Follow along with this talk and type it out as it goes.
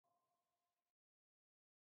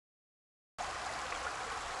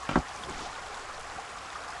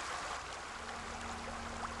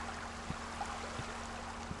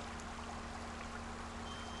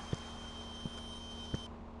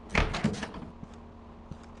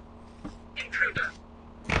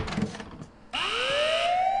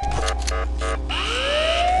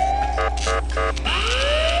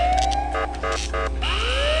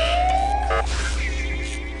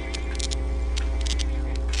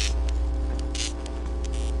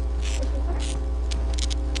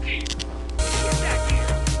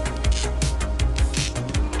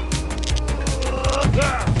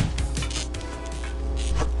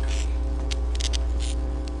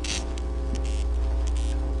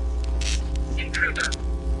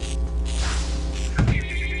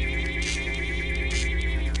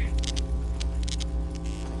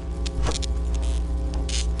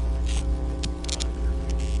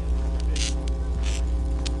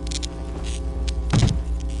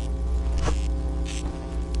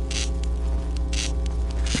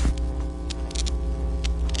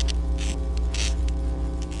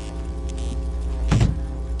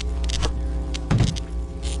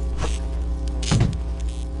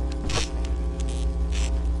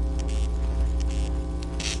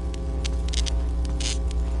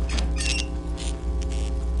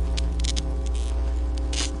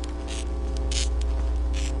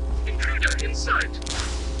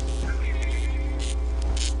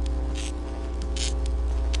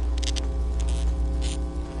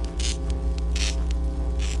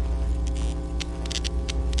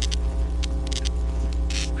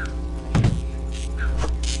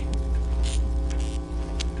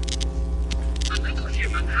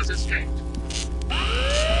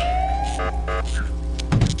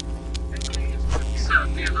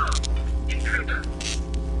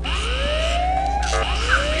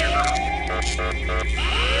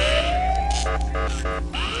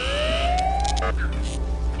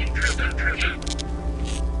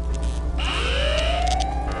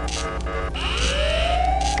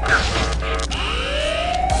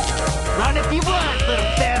Run if you want, little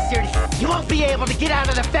bastard! You won't be able to get out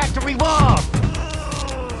of the factory wall!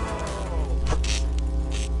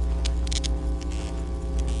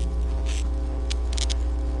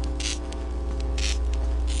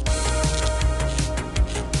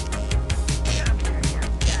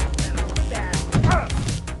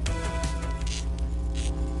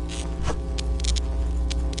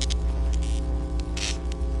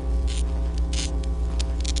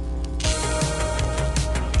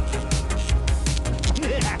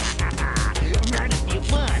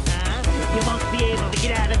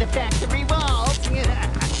 Factory walls!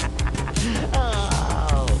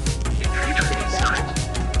 Oh!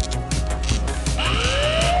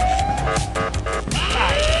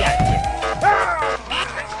 I got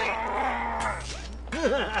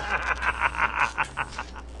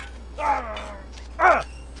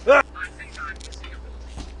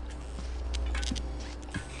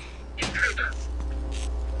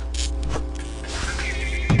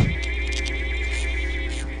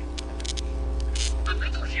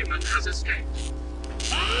Has escaped.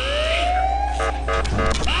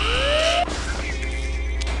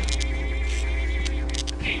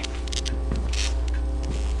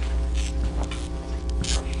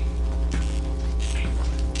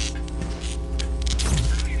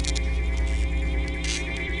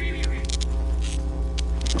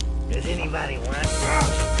 Does anybody want?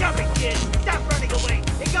 Oh, stop it, kid! Stop running away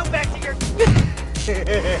and go back to your.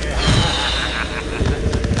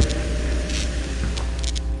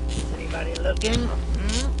 Anybody looking?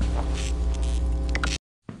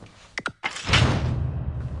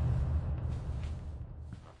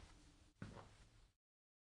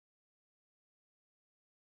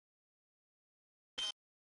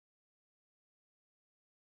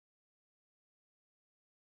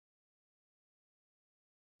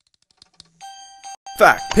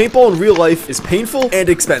 Fact, paintball in real life is painful and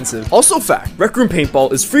expensive. Also fact, Rec Room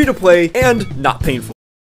Paintball is free to play and not painful.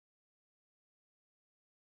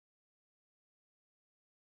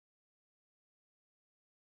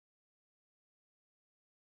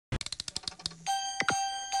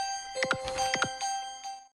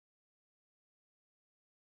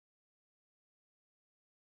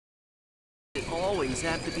 They always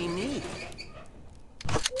have to be neat.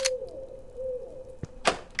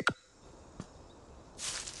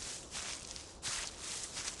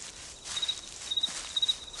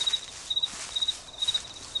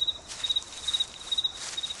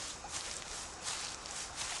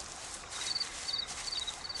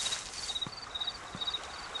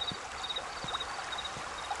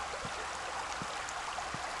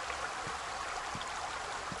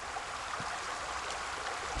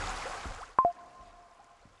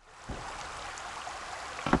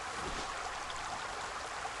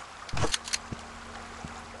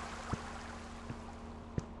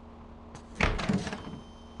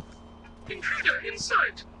 Intruder in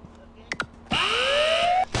sight.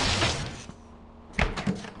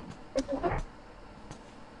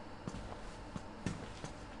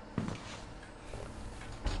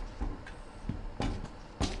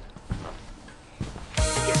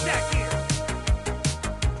 Get back here!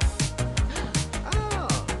 Oh,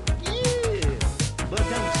 you! But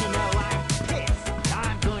don't you know I'm pissed?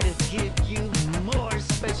 I'm going to give you more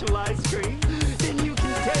special ice cream than you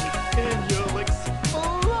can take, and you'll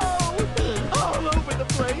explode all over the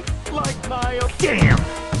place like my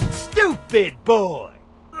stupid boy!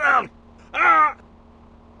 Ah!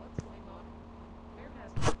 What's going on? Where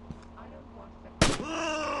has... I don't want that.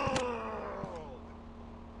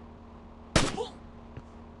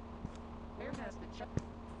 Where has the chuck...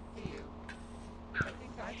 You. I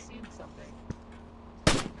think I've seen something.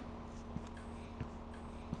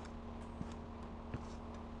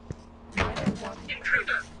 I don't want...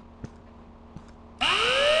 Intruder!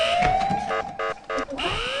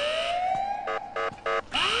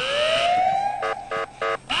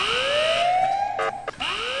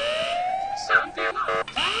 Sound the alarm!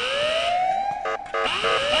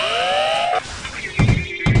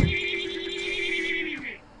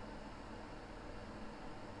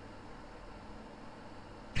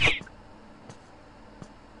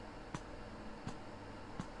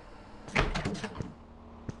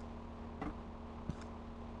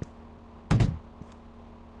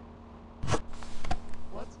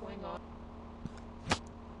 What's going on?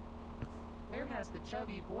 Where has the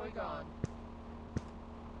chubby boy gone?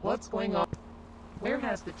 What's going on? Where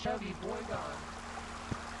has the chubby boy gone?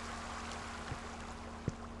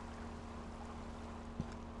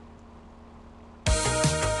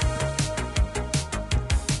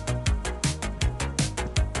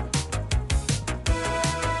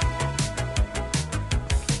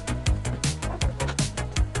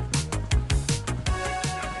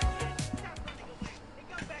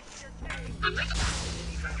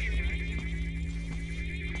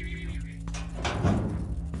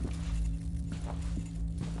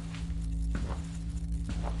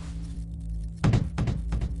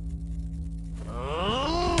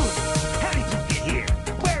 Oh! How did you get here?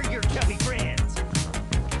 Where are your chubby friends?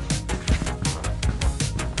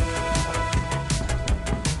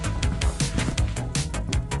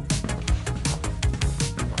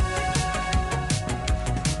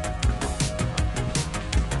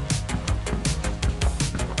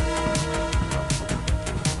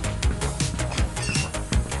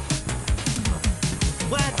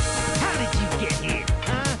 What? How did you get here?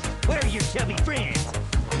 Huh? Where are your chubby friends?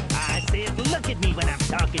 I said look at me when I'm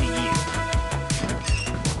talking to you.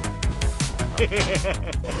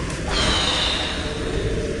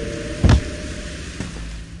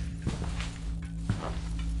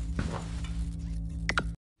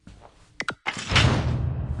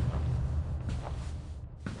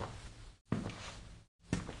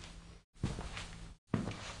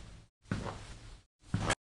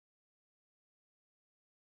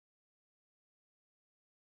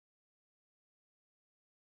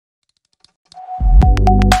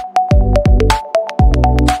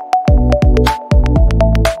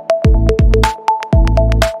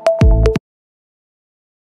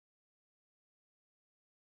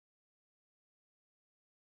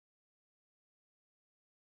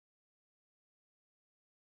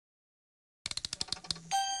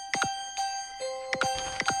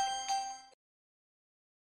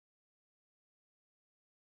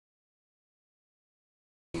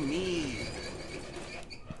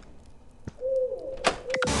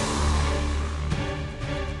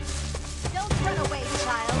 Don't run away,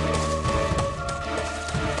 child.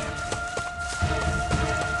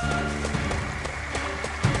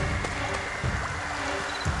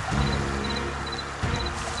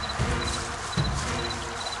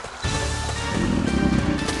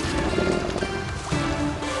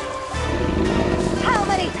 How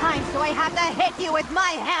many times do I have to hit you with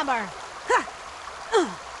my hammer?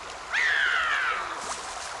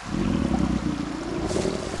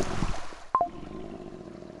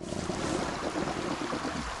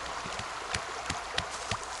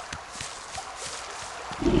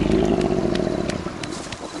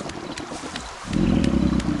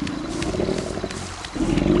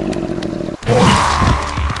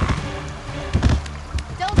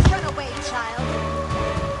 Don't run away, child.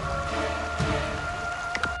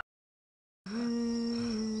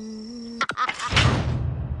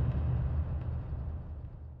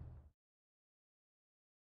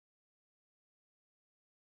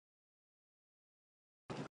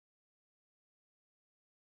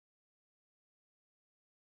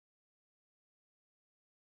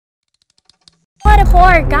 What a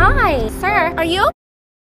poor guy! Sir, are you?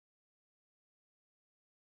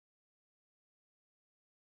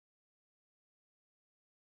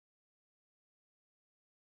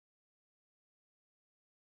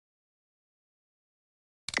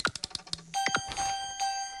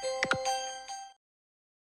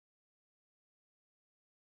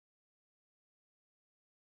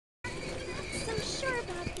 So sure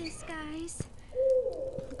about this, guys.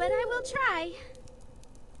 But I will try.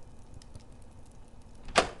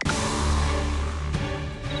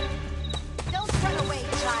 Don't run away,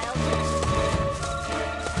 child.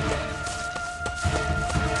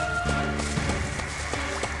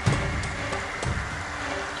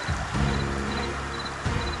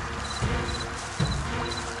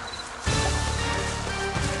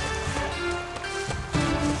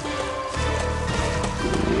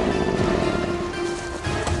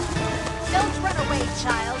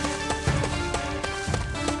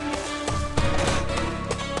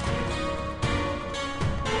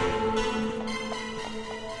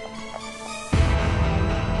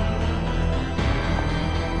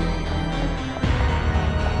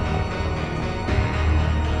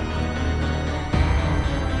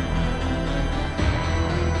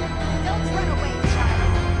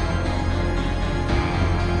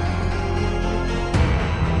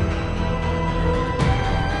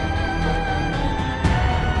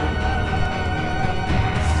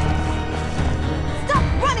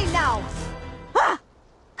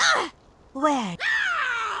 Where